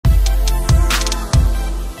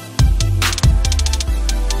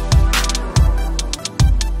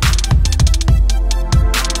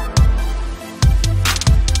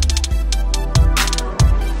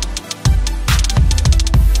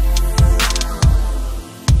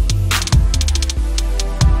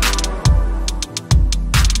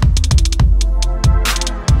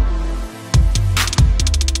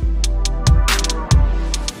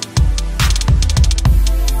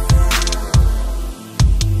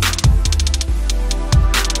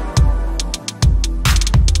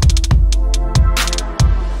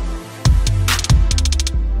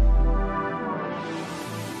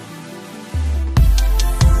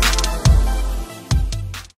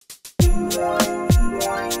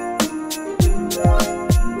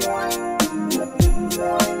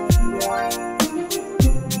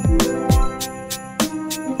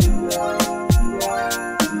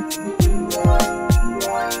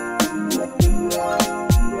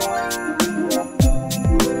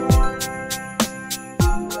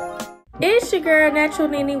your girl Natural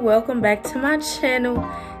Nini. Welcome back to my channel.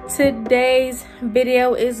 Today's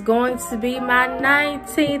video is going to be my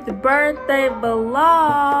 19th birthday vlog.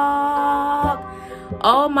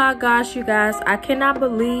 Oh my gosh, you guys, I cannot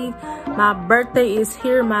believe my birthday is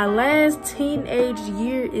here. My last teenage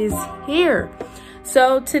year is here.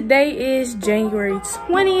 So today is January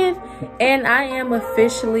 20th and I am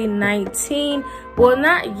officially 19. Well,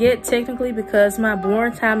 not yet technically because my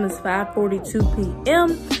born time is 5:42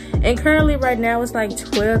 p.m. and currently right now it's like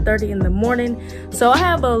 12:30 in the morning. So I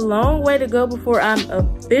have a long way to go before I'm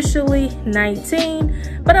officially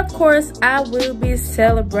 19. But of course, I will be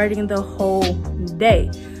celebrating the whole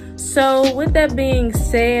day. So with that being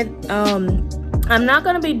said, I'm not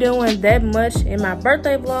going to be doing that much in my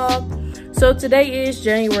birthday vlog. So today is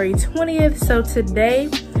January 20th. So today,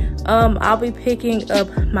 I'll be picking up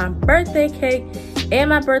my birthday cake and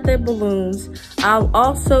my birthday balloons. I'll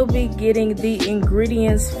also be getting the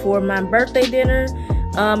ingredients for my birthday dinner.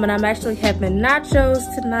 And I'm actually having nachos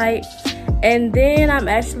tonight. And then I'm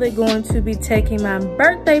actually going to be taking my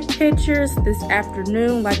birthday pictures this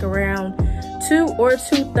afternoon, like around 2 or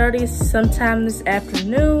 2:30 sometime this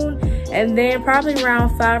afternoon. And then probably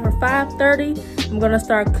around 5 or 5:30, I'm gonna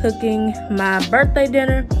start cooking my birthday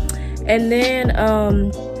dinner. And then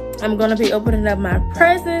I'm gonna be opening up my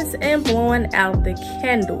presents and blowing out the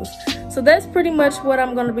candles. So that's pretty much what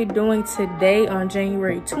I'm gonna be doing today on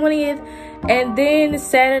January 20th. And then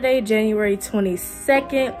Saturday, January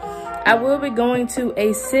 22nd, I will be going to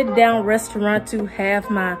a sit-down restaurant to have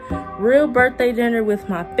my real birthday dinner with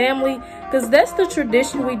my family, because that's the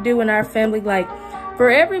tradition we do in our family. Like, for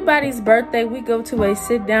everybody's birthday, we go to a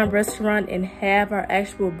sit-down restaurant and have our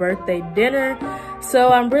actual birthday dinner. So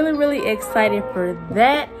I'm really excited for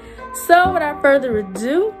that. So without further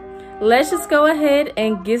ado, let's just go ahead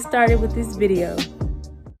and get started with this video.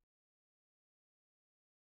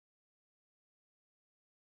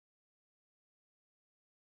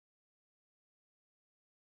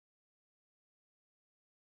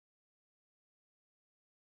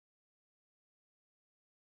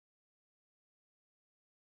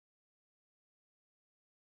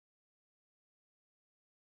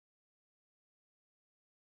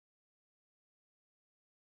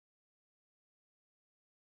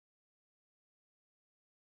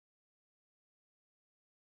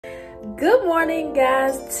 Good morning,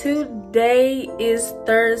 guys. Today is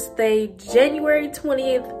Thursday, January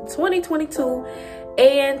 20th, 2022,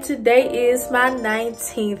 and today is my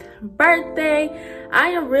 19th birthday. I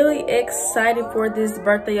am really excited for this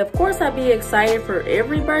birthday. Of course, I'd be excited for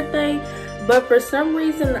every birthday, but for some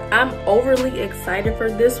reason, I'm overly excited for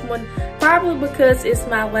this one. Probably because it's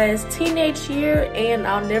my last teenage year and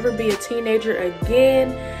I'll never be a teenager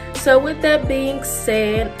again. So with that being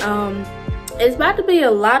said, it's about to be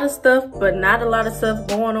a lot of stuff, but not a lot of stuff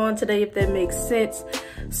going on today, if that makes sense.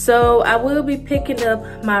 So I will be picking up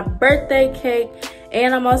my birthday cake,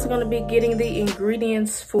 and I'm also going to be getting the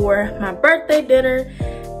ingredients for my birthday dinner,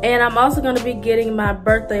 and I'm also going to be getting my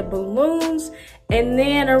birthday balloons. And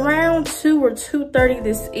then around 2 or 2:30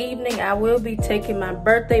 this evening, I will be taking my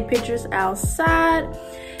birthday pictures outside.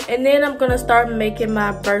 And then I'm gonna start making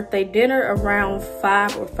my birthday dinner around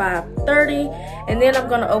 5 or 5:30. And then I'm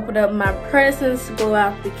gonna open up my presents, blow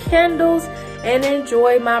out the candles, and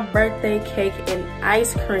enjoy my birthday cake and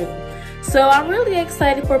ice cream. So I'm really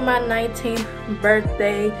excited for my 19th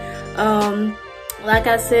birthday. Like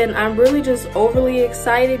I said, I'm really just overly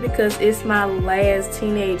excited because it's my last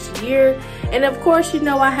teenage year. And of course, you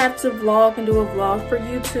know, I have to vlog and do a vlog for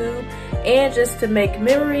YouTube and just to make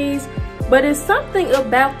memories. But it's something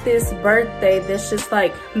about this birthday that's just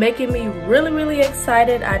like making me really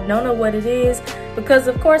excited. I don't know what it is, because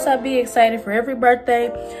of course I'd be excited for every birthday,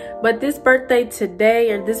 but this birthday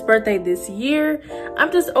today, or this birthday this year, I'm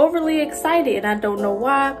just overly excited and I don't know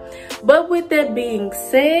why. But with that being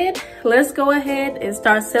said, let's go ahead and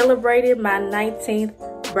start celebrating my 19th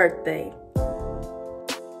birthday.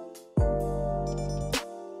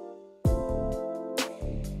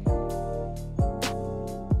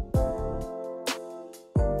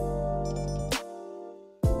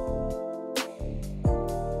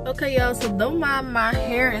 Okay, y'all, so don't mind my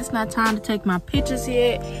hair. It's not time to take my pictures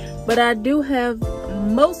yet, but I do have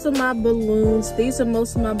most of my balloons. These are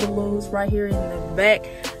most of my balloons right here in the back.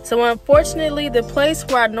 So unfortunately, the place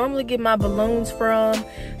where I normally get my balloons from,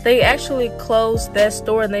 they actually closed that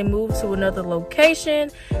store and they moved to another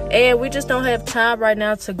location, and we just don't have time right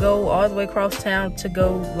now to go all the way across town to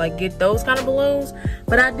go like get those kind of balloons.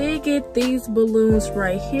 But I did get these balloons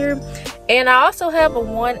right here, and I also have a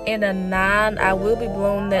 1 and a 9. I will be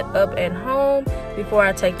blowing that up at home before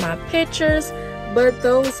I take my pictures. but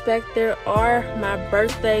those back there are my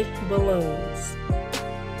birthday balloons.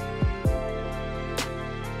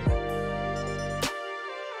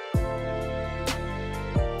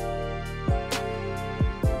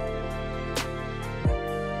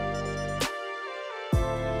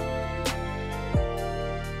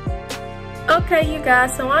 Okay, you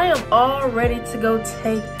guys, so I am all ready to go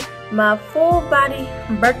take my full body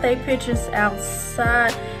birthday pictures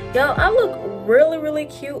outside. Y'all, I look really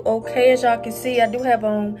cute. Okay, as y'all can see, I do have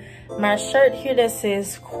on my shirt here that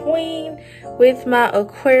says Queen with my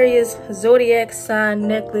Aquarius Zodiac sign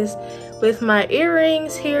necklace with my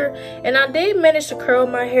earrings here. And I did manage to curl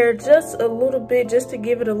my hair just a little bit, just to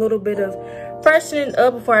give it a little bit of freshening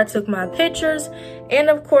up before I took my pictures. And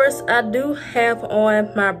of course, I do have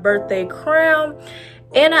on my birthday crown.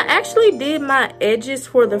 And I actually did my edges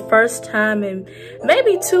for the first time in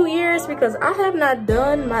maybe 2 years, because I have not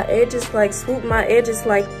done my edges, like swoop my edges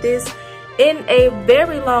like this, in a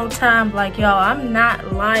very long time. Like, y'all, I'm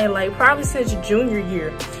not lying, like probably since junior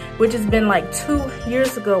year, which has been like 2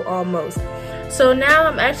 years ago almost. So now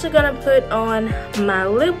I'm actually gonna put on my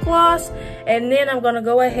lip gloss, and then I'm gonna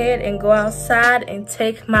go ahead and go outside and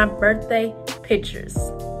take my birthday pictures.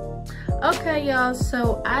 Okay, y'all,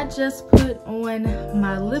 so I just put on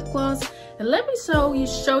my lip gloss, and let me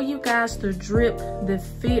show you guys the drip, the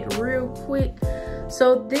fit real quick.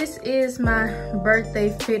 So this is my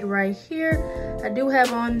birthday fit right here. I do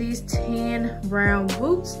have on these tan brown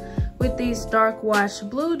boots with these dark wash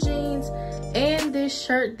blue jeans, and this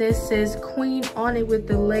shirt that says Queen on it with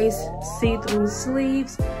the lace see-through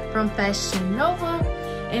sleeves from Fashion Nova.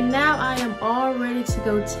 And now I am all ready to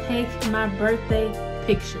go take my birthday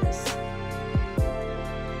pictures.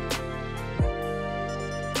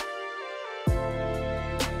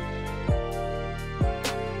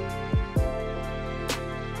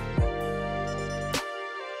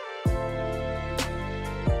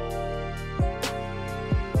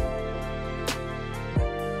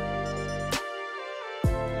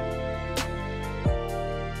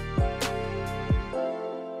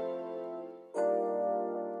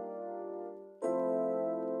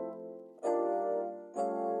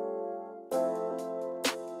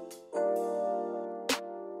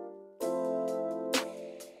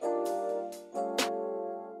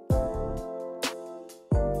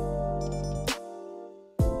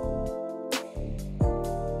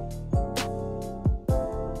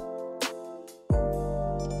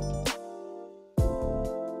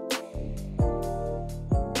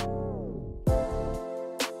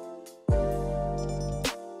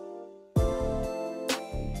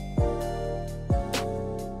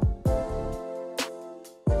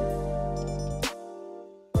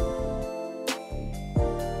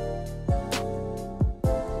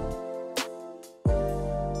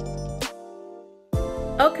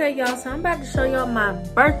 Okay, y'all, so I'm about to show y'all my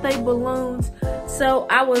birthday balloons. So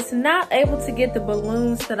I was not able to get the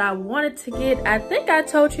balloons that I wanted to get. I think I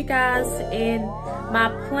told you guys in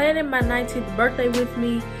my planning my 19th birthday with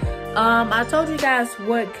me, I told you guys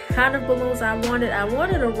what kind of balloons I wanted. I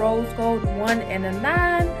wanted a rose gold 1 and a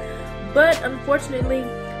 9, but unfortunately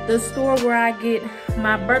the store where I get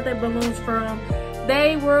my birthday balloons from,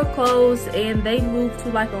 they were closed and they moved to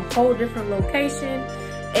like a whole different location.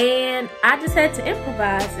 And I just had to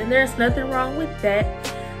improvise, and there's nothing wrong with that.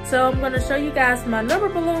 So I'm going to show you guys my number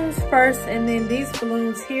balloons first, and then these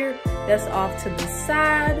balloons here that's off to the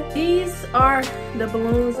side. These are the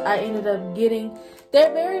balloons I ended up getting. They're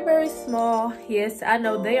very small. Yes, I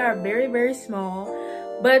know they are very small,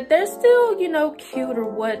 but they're still, you know, cute or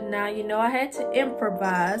whatnot. You know, I had to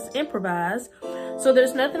improvise. So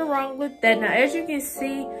there's nothing wrong with that. Now, as you can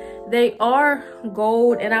see, they are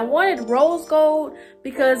gold, and I wanted rose gold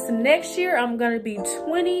because next year I'm gonna be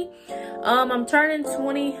 20. I'm turning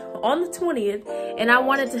 20 on the 20th, and I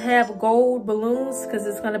wanted to have gold balloons because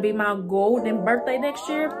it's gonna be my golden birthday next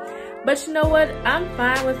year. But you know what? I'm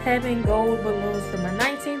fine with having gold balloons for my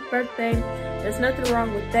 19th birthday. There's nothing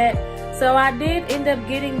wrong with that. So I did end up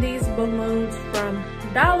getting these balloons from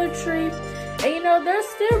Dollar Tree. And you know, they're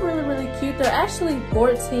still really cute. They're actually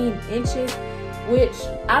 14 inches, which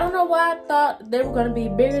I don't know why I thought they were gonna be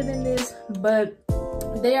bigger than this, but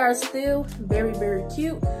they are still very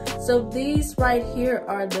cute. So these right here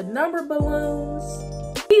are the number balloons.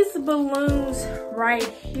 These balloons right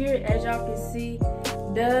here, as y'all can see,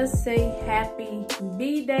 does say Happy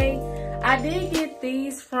B-Day. I did get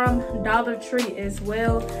these from Dollar Tree as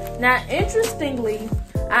well. Now, interestingly,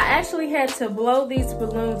 I actually had to blow these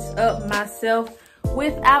balloons up myself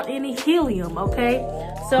without any helium, okay?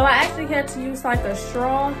 So I actually had to use like a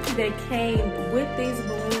straw that came with these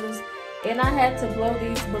balloons, and I had to blow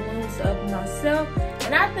these balloons up myself.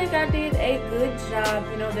 And I think I did a good job.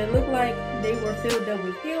 You know, they look like they were filled up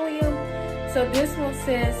with helium. So this one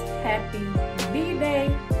says Happy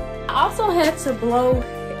B-Day. I also had to blow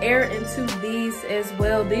air into these as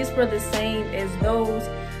well. These were the same as those.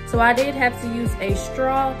 So I did have to use a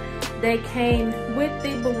straw that came with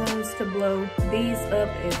the balloons to blow these up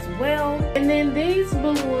as well. And then these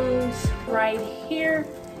balloons right here,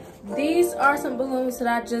 these are some balloons that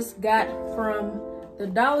I just got from the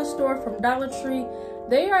dollar store, from Dollar Tree.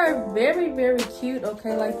 They are very, very cute,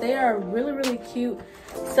 okay? Like, they are really, really cute.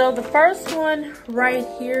 So the first one right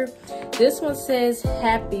here, this one says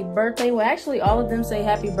Happy Birthday. Well, actually, all of them say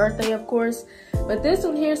Happy Birthday, of course. But this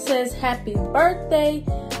one here says Happy Birthday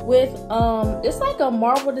with, it's like a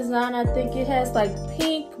marble design. I think it has like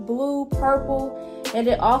pink, blue, purple, and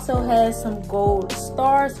it also has some gold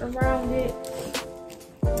stars around it.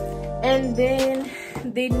 And then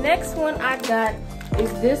the next one I got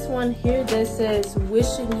is this one here that says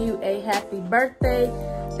Wishing You a Happy Birthday.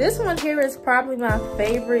 This one here is probably my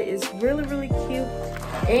favorite. It's really, really cute.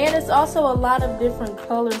 And it's also a lot of different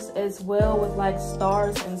colors as well, with like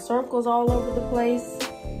stars and circles all over the place.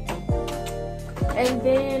 And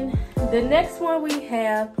then the next one we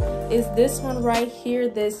have is this one right here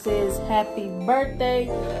that says Happy Birthday.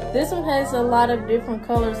 This one has a lot of different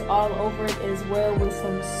colors all over it as well, with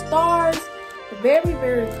some stars. Very,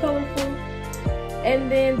 very colorful.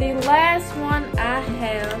 And then the last one I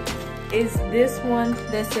have is this one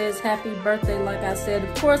that says Happy Birthday. Like I said,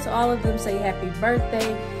 of course, all of them say Happy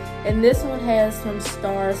Birthday. And this one has some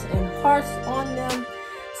stars and hearts on them.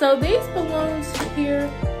 So these balloons here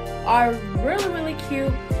are really, really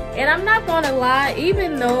cute. And I'm not gonna lie,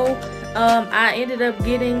 even though I ended up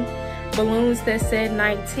getting balloons that said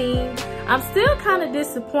 19, I'm still kind of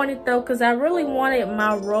disappointed though, because I really wanted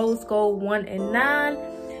my rose gold 1 and 9.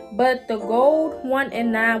 But the gold 1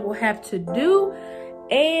 and 9 will have to do.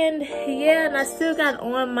 And yeah, and I still got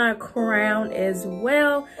on my crown as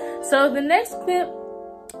well. So the next clip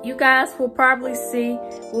you guys will probably see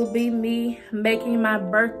will be me making my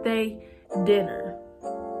birthday dinner.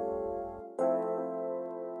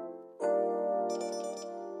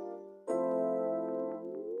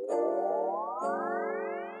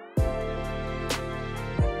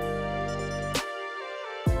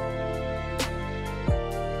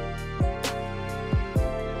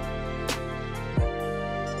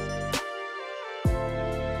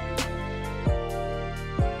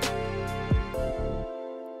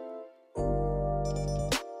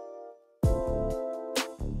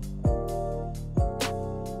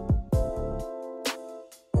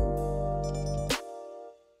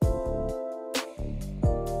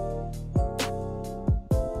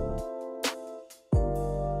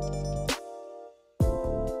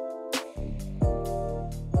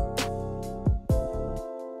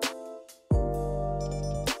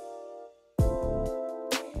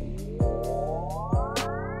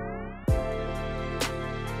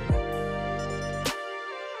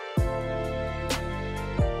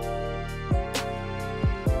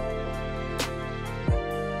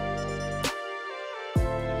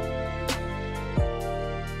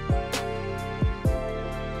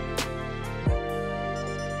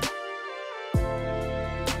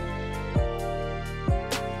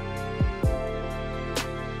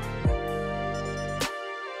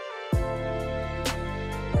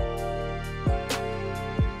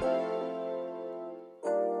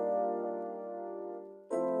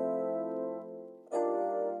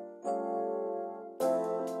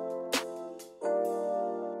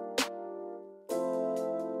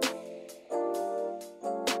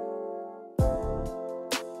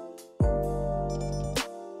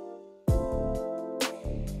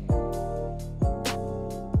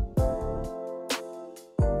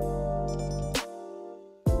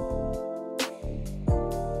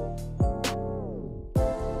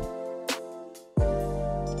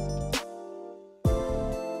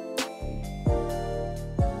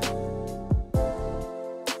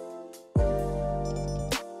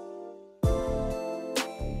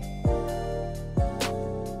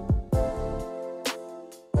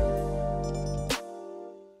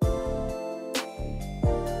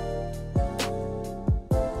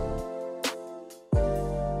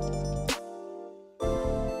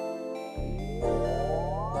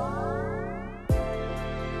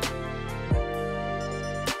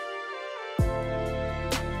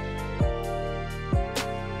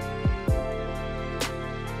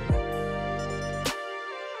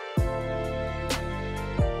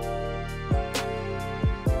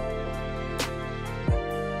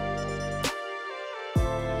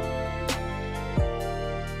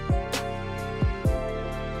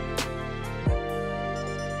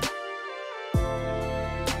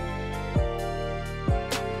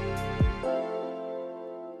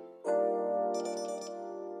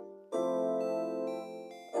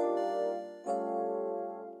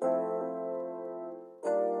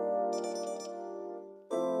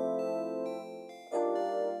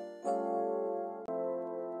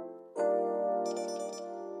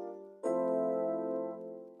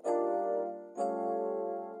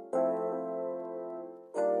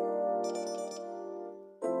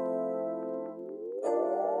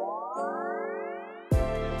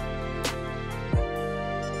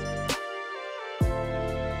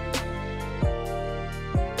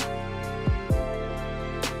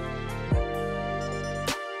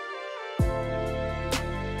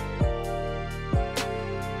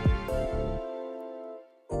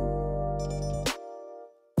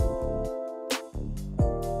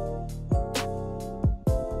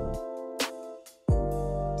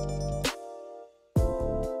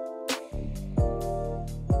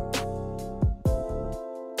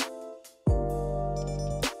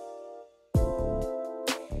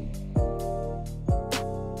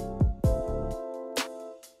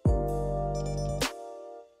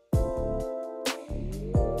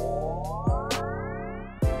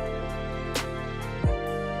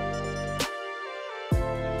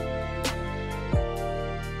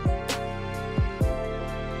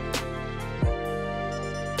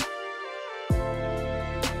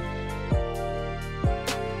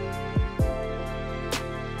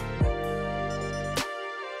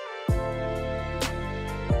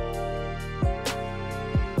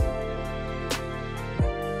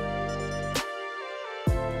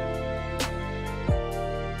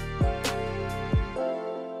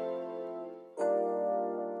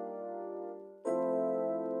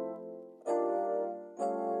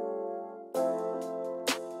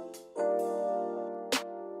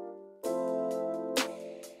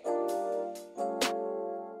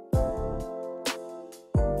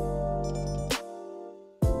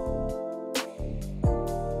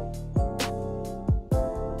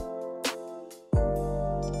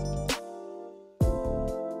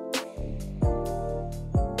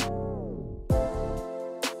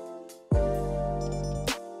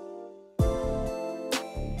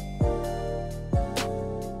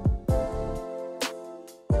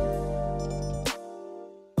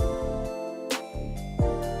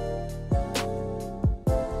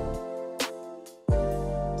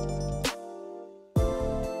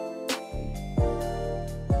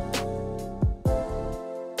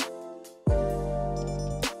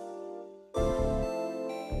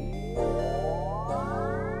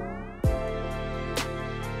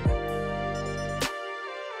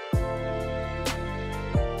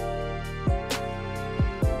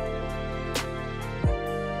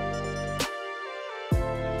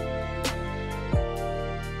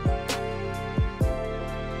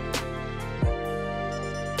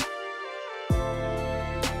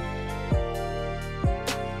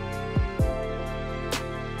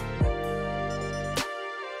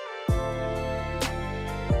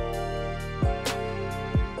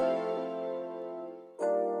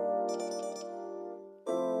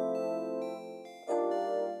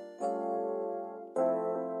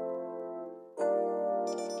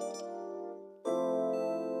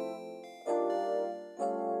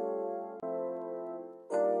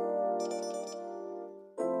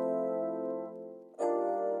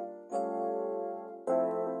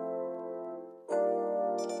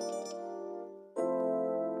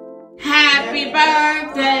 Happy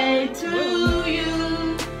birthday to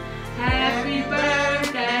you. Happy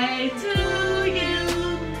birthday to you.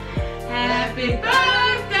 Happy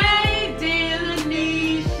birthday, dear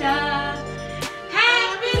Lanesha.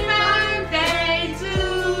 Happy birthday to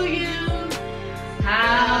you.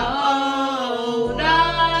 How old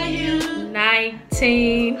are you?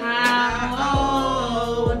 19.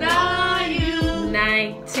 How old are you?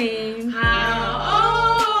 19.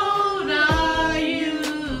 How old are you?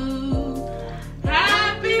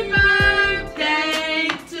 Happy birthday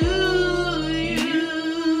to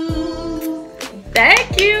you.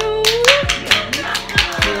 Thank you.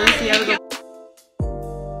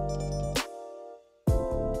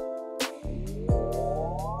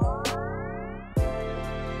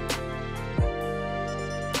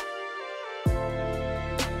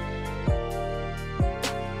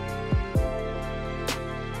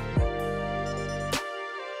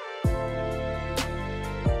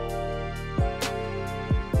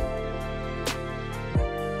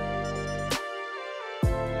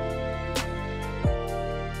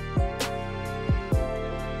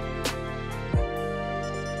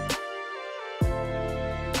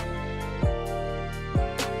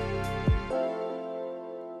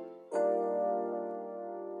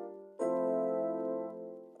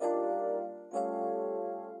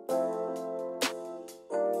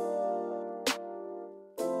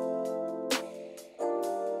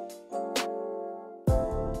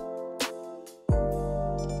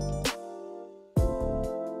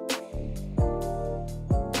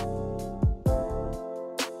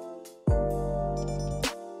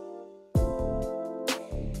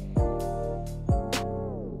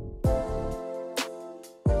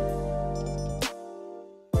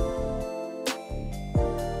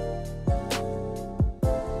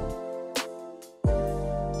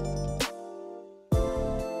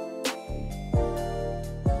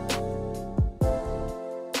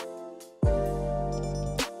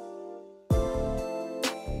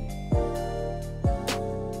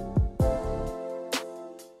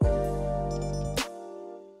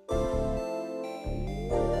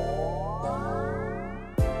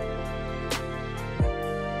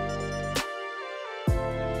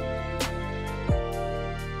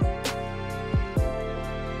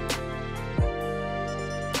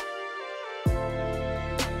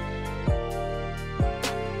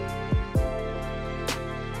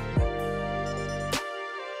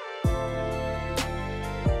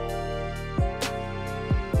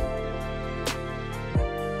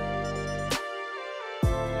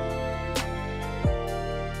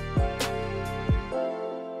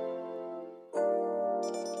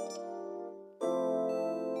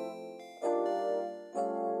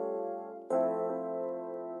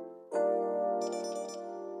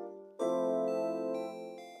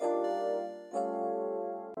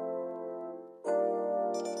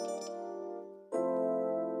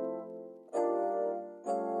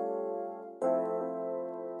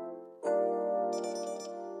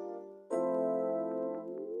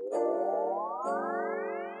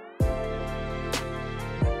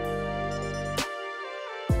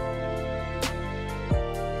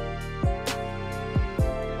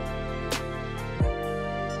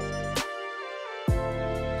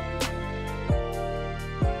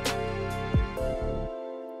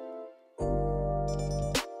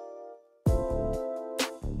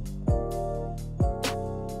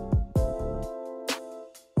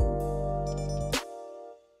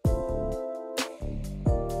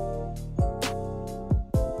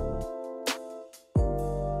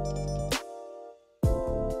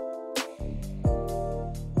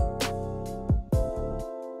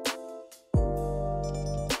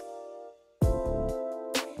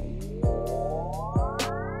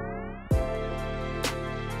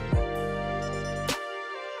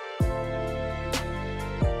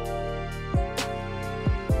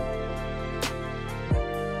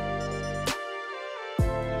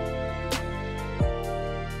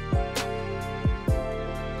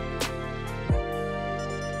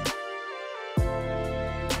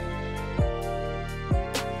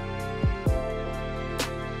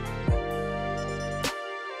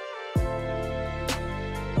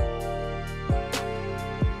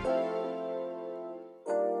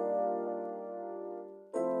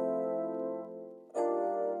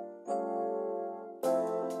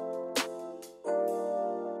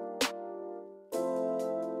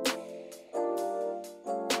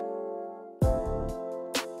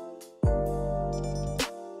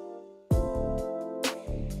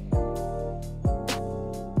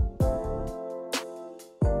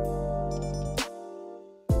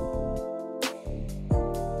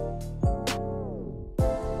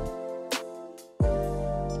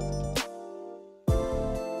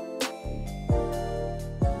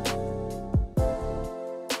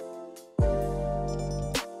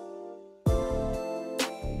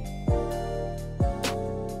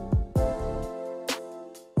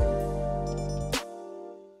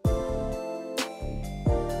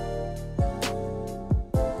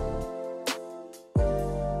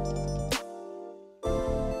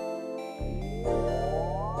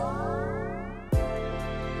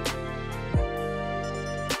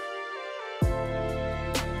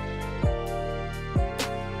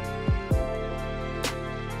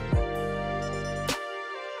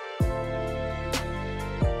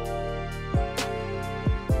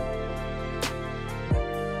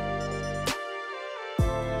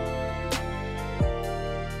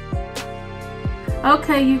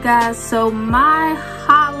 Okay, you guys, so my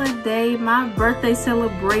holiday, my birthday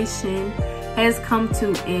celebration has come to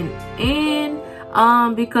an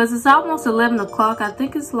end because it's almost 11 o'clock. I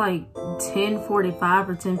think it's like 10:45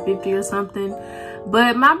 or 10:50 or something,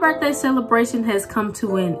 but my birthday celebration has come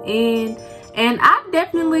to an end, and I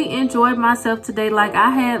definitely enjoyed myself today. Like,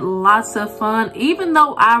 I had lots of fun, even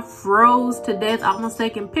though I froze to death almost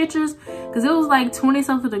taking pictures because it was like 20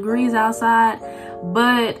 something degrees outside.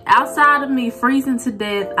 But outside of me freezing to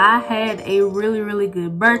death, I had a really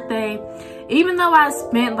good birthday. Even though I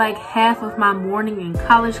spent like half of my morning in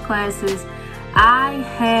college classes, I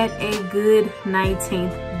had a good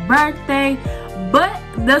 19th birthday. But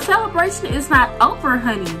the celebration is not over,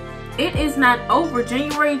 honey. It is not over.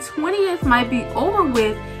 January 20th might be over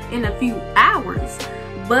with in a few hours,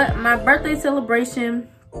 but my birthday celebration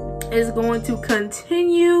is going to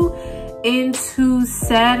continue into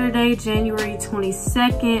Saturday, January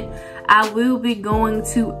 22nd. I will be going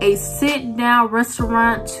to a sit-down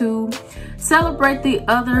restaurant to celebrate the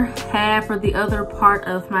other half or the other part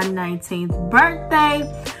of my 19th birthday.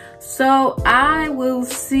 So I will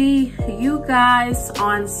see you guys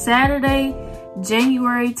on Saturday,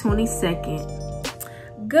 January 22nd.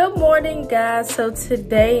 Good morning, guys. So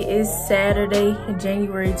today is Saturday,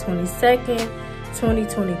 January 22nd,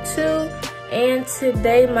 2022. And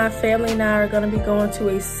today my family and I are going to be going to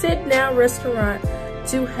a sit-down restaurant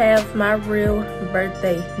to have my real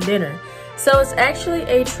birthday dinner. So it's actually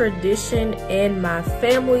a tradition in my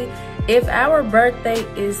family. If our birthday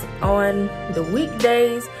is on the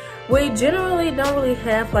weekdays, we generally don't really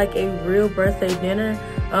have like a real birthday dinner.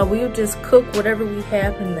 We'll just cook whatever we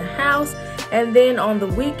have in the house. And then on the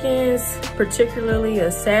weekends, particularly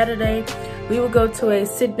a Saturday, we will go to a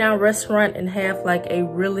sit-down restaurant and have like a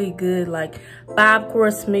really good like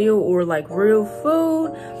 5-course meal or like real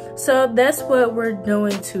food. So that's what we're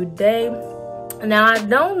doing today. Now, I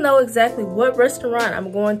don't know exactly what restaurant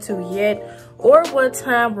I'm going to yet or what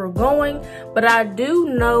time we're going, but I do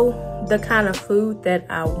know the kind of food that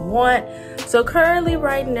I want. So currently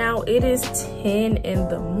right now it is 10 in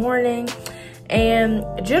the morning, and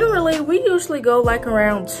generally we usually go like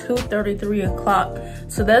around 2:30, 3 o'clock.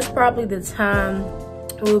 So that's probably the time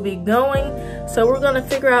we'll be going. So we're gonna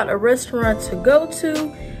figure out a restaurant to go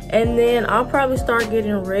to, and then I'll probably start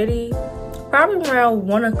getting ready probably around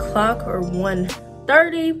 1 o'clock or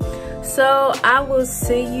 1:30. So I will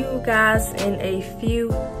see you guys in a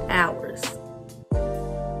few hours.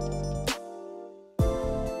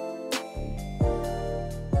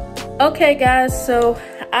 Okay guys, so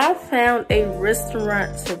I found a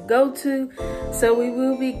restaurant to go to. So we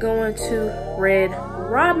will be going to Red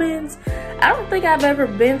Robin's. I don't think I've ever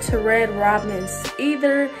been to Red Robin's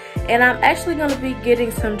either. And I'm actually going to be getting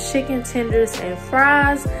some chicken tenders and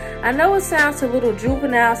fries. I know it sounds a little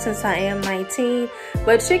juvenile since I am 19,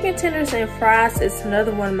 but chicken tenders and fries is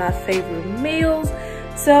another one of my favorite meals.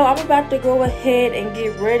 So I'm about to go ahead and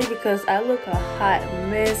get ready because I look a hot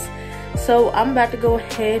mess. So I'm about to go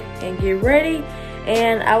ahead and get ready,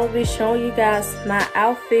 and I will be showing you guys my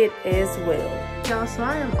outfit as well. Y'all, so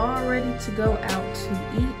I am all ready to go out to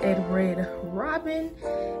eat at Red Robin,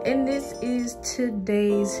 and this is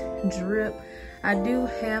today's drip. I do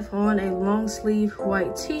have on a long sleeve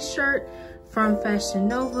white t-shirt from Fashion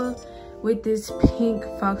Nova with this pink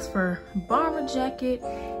fox fur bomber jacket,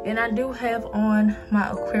 and I do have on my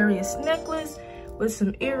Aquarius necklace with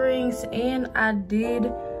some earrings, and I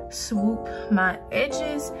did swoop my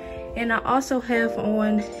edges, and I also have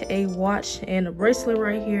on a watch and a bracelet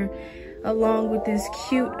right here, along with this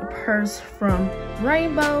cute purse from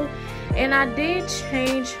Rainbow. And I did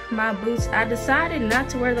change my boots. I decided not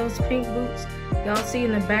to wear those pink boots y'all see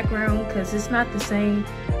in the background because it's not the same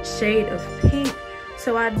shade of pink.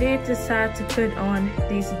 So I did decide to put on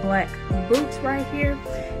these black boots right here,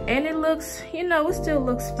 and it looks, you know, it still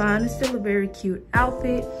looks fine. It's still a very cute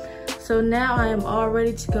outfit. So now I am all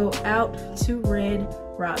ready to go out to Red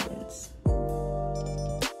Robin's.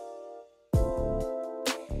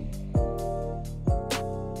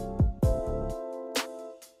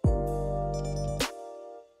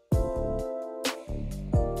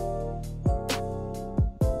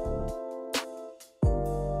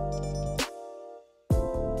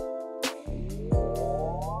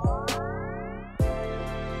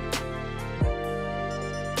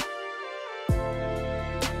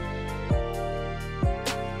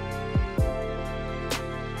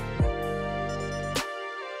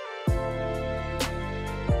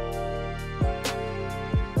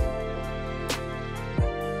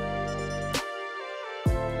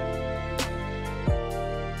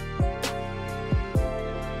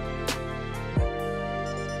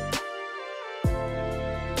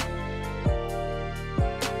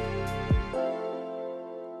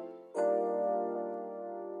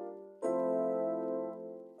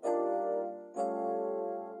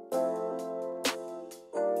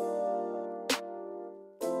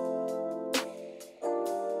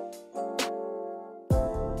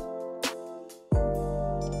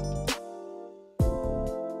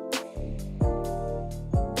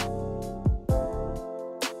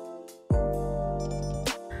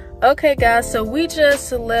 Okay guys, so we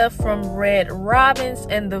just left from Red Robin's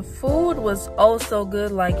and the food was oh so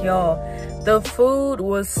good. Like y'all, the food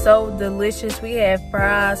was so delicious. We had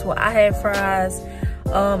fries, well I had fries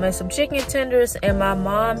and some chicken tenders, and my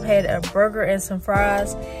mom had a burger and some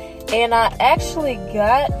fries. And I actually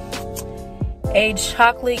got a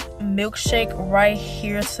chocolate milkshake right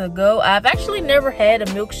here to go. I've actually never had a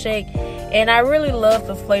milkshake and I really love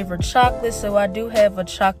the flavored chocolate, so I do have a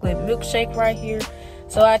chocolate milkshake right here.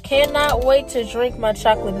 So I cannot wait to drink my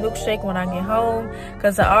chocolate milkshake when I get home,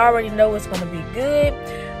 because I already know it's going to be good.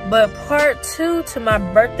 But part 2 to my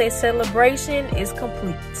birthday celebration is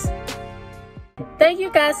complete. Thank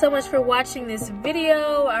you guys so much for watching this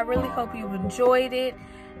video. I really hope you enjoyed it.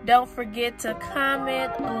 Don't forget to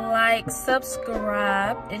comment, like,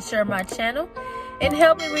 subscribe, and share my channel, and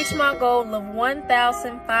help me reach my goal of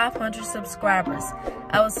 1,500 subscribers.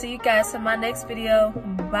 I will see you guys in my next video.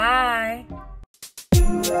 Bye.